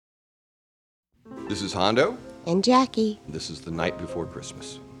This is Hondo. And Jackie. This is The Night Before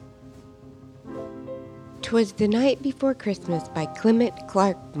Christmas. 'Twas the Night Before Christmas by Clement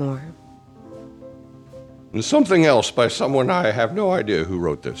Clarke Moore. And something else by someone I have no idea who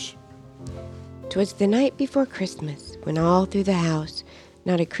wrote this. 'Twas the night before Christmas, when all through the house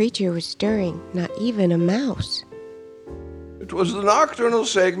not a creature was stirring, not even a mouse. It was the nocturnal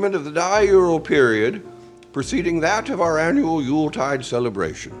segment of the diurnal period preceding that of our annual Yuletide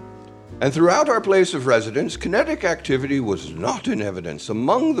celebration. And throughout our place of residence, kinetic activity was not in evidence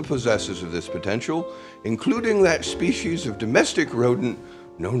among the possessors of this potential, including that species of domestic rodent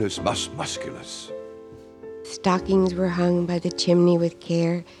known as Mus musculus. Stockings were hung by the chimney with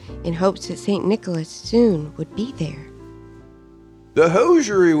care, in hopes that St. Nicholas soon would be there. The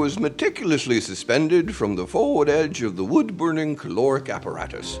hosiery was meticulously suspended from the forward edge of the wood-burning caloric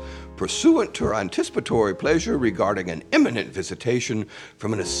apparatus, pursuant to our anticipatory pleasure regarding an imminent visitation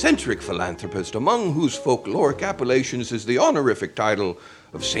from an eccentric philanthropist among whose folkloric appellations is the honorific title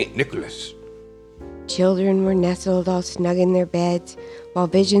of St. Nicholas. Children were nestled all snug in their beds, while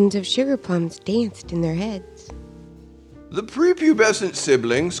visions of sugar plums danced in their heads. The prepubescent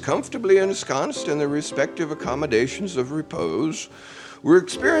siblings, comfortably ensconced in their respective accommodations of repose, were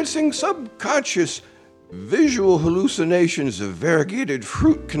experiencing subconscious visual hallucinations of variegated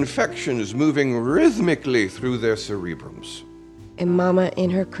fruit confections moving rhythmically through their cerebrums. And Mama in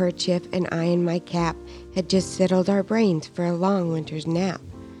her kerchief and I in my cap had just settled our brains for a long winter's nap.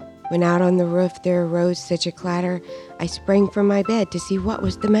 When out on the roof there arose such a clatter, I sprang from my bed to see what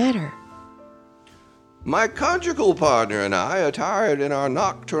was the matter. My conjugal partner and I, attired in our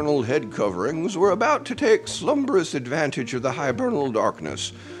nocturnal head coverings, were about to take slumberous advantage of the hibernal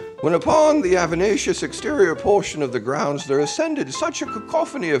darkness, when upon the avaricious exterior portion of the grounds there ascended such a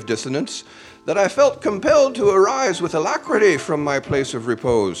cacophony of dissonance that I felt compelled to arise with alacrity from my place of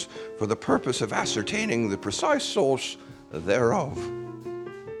repose for the purpose of ascertaining the precise source thereof.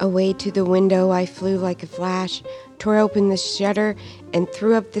 Away to the window I flew like a flash, tore open the shutter, and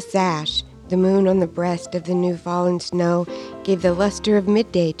threw up the sash. The moon on the breast of the new fallen snow gave the luster of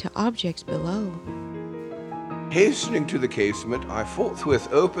midday to objects below. Hastening to the casement, I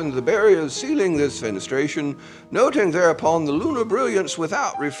forthwith opened the barriers sealing this fenestration, noting thereupon the lunar brilliance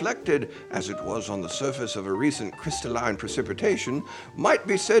without reflected, as it was on the surface of a recent crystalline precipitation, might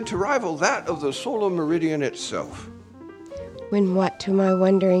be said to rival that of the solar meridian itself. When what to my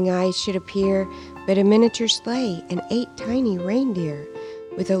wondering eyes should appear but a miniature sleigh and 8 tiny reindeer,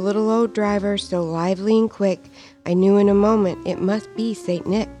 with a little old driver so lively and quick, I knew in a moment it must be St.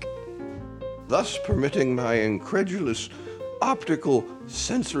 Nick. Thus permitting my incredulous optical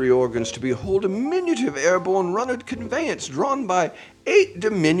sensory organs to behold a diminutive airborne runnard conveyance drawn by 8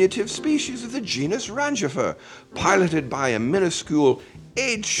 diminutive species of the genus Rangifer, piloted by a minuscule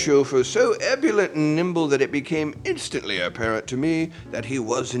aide chauffeur so ebullient and nimble that it became instantly apparent to me that he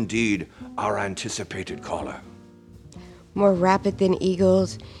was indeed our anticipated caller. More rapid than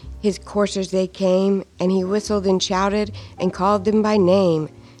eagles, his coursers they came, and he whistled and shouted and called them by name.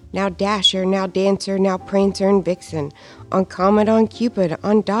 Now Dasher, now Dancer, now Prancer and Vixen, on Comet, on Cupid,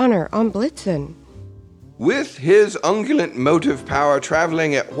 on Donner, on Blitzen. With his unguent motive power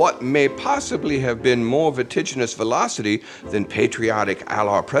traveling at what may possibly have been more vertiginous velocity than patriotic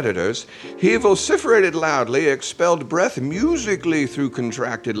alar predators, he vociferated loudly, expelled breath musically through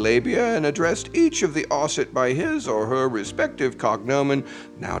contracted labia, and addressed each of the osset by his or her respective cognomen,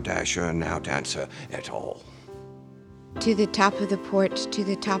 now Dasher, now Dancer, et al. To the top of the porch, to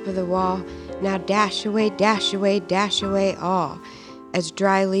the top of the wall, now dash away, dash away, dash away all. As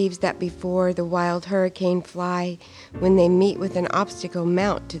dry leaves that before the wild hurricane fly, when they meet with an obstacle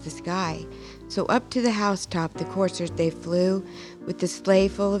mount to the sky. So up to the housetop the coursers they flew, with the sleigh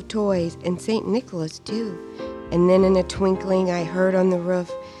full of toys, and St. Nicholas too. And then in a twinkling I heard on the roof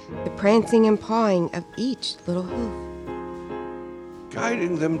the prancing and pawing of each little hoof.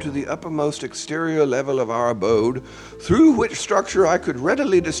 Guiding them to the uppermost exterior level of our abode, through which structure I could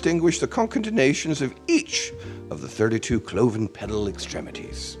readily distinguish the concatenations of each of the 32 cloven pedal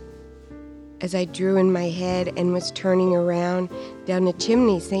extremities. As I drew in my head and was turning around, down the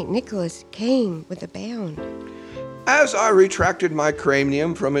chimney St. Nicholas came with a bound. As I retracted my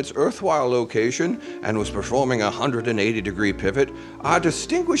cranium from its erstwhile location and was performing a 180-degree pivot, our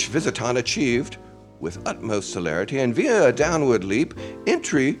distinguished visitant achieved, with utmost celerity and via a downward leap,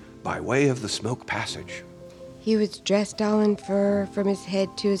 entry by way of the smoke passage. He was dressed all in fur from his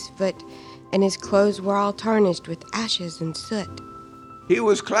head to his foot, and his clothes were all tarnished with ashes and soot. He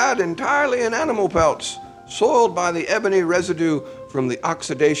was clad entirely in animal pelts, soiled by the ebony residue from the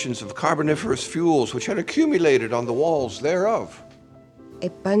oxidations of carboniferous fuels which had accumulated on the walls thereof. a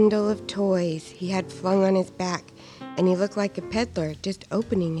bundle of toys he had flung on his back, and he looked like a peddler just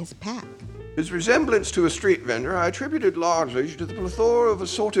opening his pack. His resemblance to a street vendor I attributed largely to the plethora of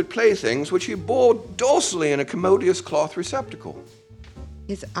assorted playthings which he bore dorsally in a commodious cloth receptacle.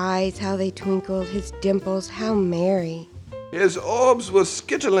 His eyes, how they twinkled, his dimples, how merry. His orbs were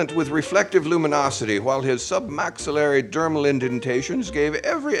scintillant with reflective luminosity, while his submaxillary dermal indentations gave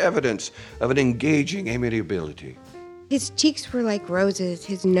every evidence of an engaging amiability. His cheeks were like roses,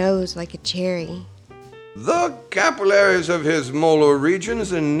 his nose like a cherry. The capillaries of his molar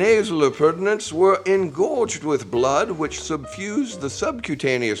regions and nasal appurtenance were engorged with blood which suffused the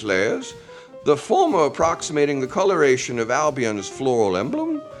subcutaneous layers, the former approximating the coloration of Albion's floral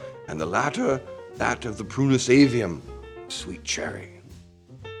emblem, and the latter that of the Prunus avium, sweet cherry.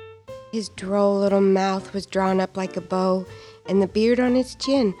 His droll little mouth was drawn up like a bow, and the beard on his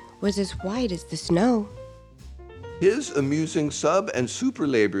chin was as white as the snow. His amusing sub- and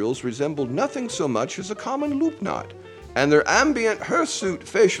supralabials resembled nothing so much as a common loop knot, and their ambient hirsute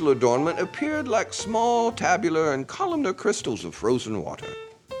facial adornment appeared like small tabular and columnar crystals of frozen water.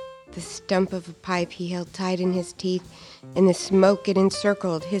 The stump of a pipe he held tight in his teeth, and the smoke it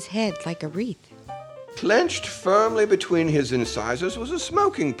encircled his head like a wreath. Clenched firmly between his incisors was a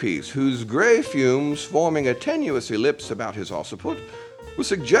smoking piece whose gray fumes, forming a tenuous ellipse about his occiput, was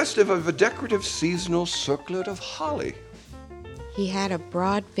suggestive of a decorative seasonal circlet of holly. He had a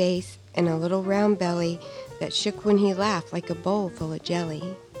broad face and a little round belly that shook when he laughed like a bowl full of jelly.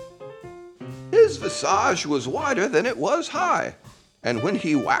 His visage was wider than it was high, and when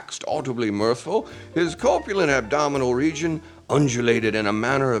he waxed audibly mirthful, his corpulent abdominal region undulated in a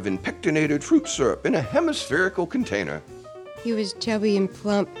manner of impectinated fruit syrup in a hemispherical container. He was chubby and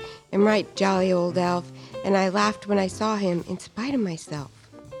plump and right jolly old elf, and I laughed when I saw him in spite of myself.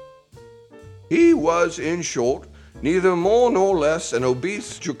 He was, in short, neither more nor less an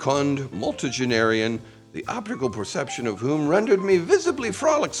obese, jocund multigenarian, the optical perception of whom rendered me visibly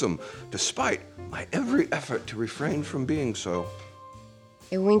frolicsome, despite my every effort to refrain from being so.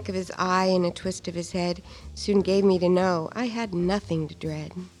 A wink of his eye and a twist of his head soon gave me to know I had nothing to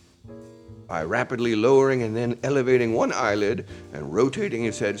dread. By rapidly lowering and then elevating one eyelid and rotating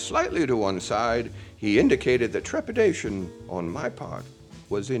his head slightly to one side, he indicated that trepidation on my part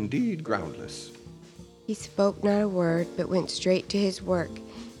was indeed groundless. He spoke not a word, but went straight to his work,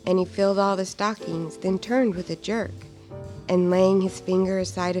 and he filled all the stockings, then turned with a jerk, and laying his finger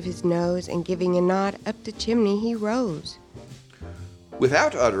aside of his nose and giving a nod up the chimney, he rose.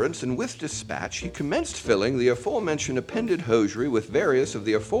 Without utterance and with dispatch, he commenced filling the aforementioned appended hosiery with various of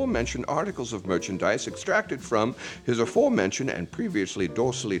the aforementioned articles of merchandise extracted from his aforementioned and previously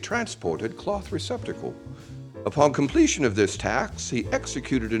dorsally transported cloth receptacle. Upon completion of this task, he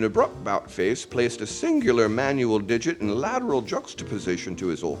executed an abrupt about-face, placed a singular manual digit in lateral juxtaposition to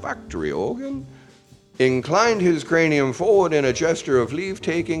his olfactory organ, inclined his cranium forward in a gesture of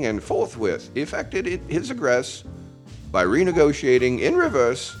leave-taking, and forthwith effected his egress by renegotiating in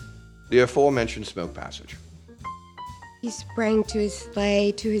reverse the aforementioned smoke passage. He sprang to his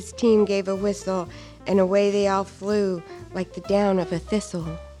sleigh, to his team gave a whistle, and away they all flew like the down of a thistle.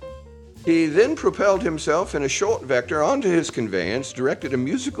 He then propelled himself in a short vector onto his conveyance, directed a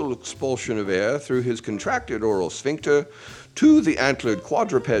musical expulsion of air through his contracted oral sphincter to the antlered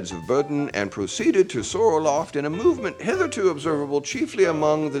quadrupeds of burden, and proceeded to soar aloft in a movement hitherto observable chiefly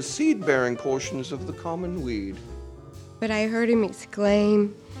among the seed-bearing portions of the common weed. But I heard him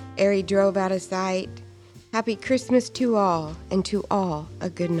exclaim, ere he drove out of sight, "Happy Christmas to all, and to all a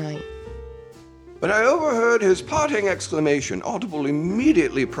good night." But I overheard his parting exclamation, audible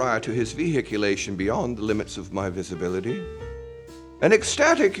immediately prior to his vehiculation beyond the limits of my visibility. An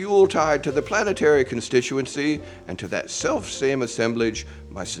ecstatic Yuletide to the planetary constituency, and to that self-same assemblage,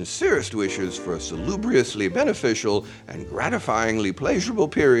 my sincerest wishes for a salubriously beneficial and gratifyingly pleasurable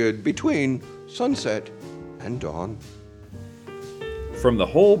period between sunset and dawn. From the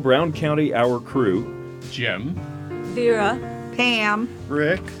whole Brown County Hour crew, Jim, Vera, Pam,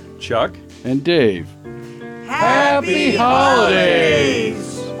 Rick, Chuck, and Dave. Happy Holidays!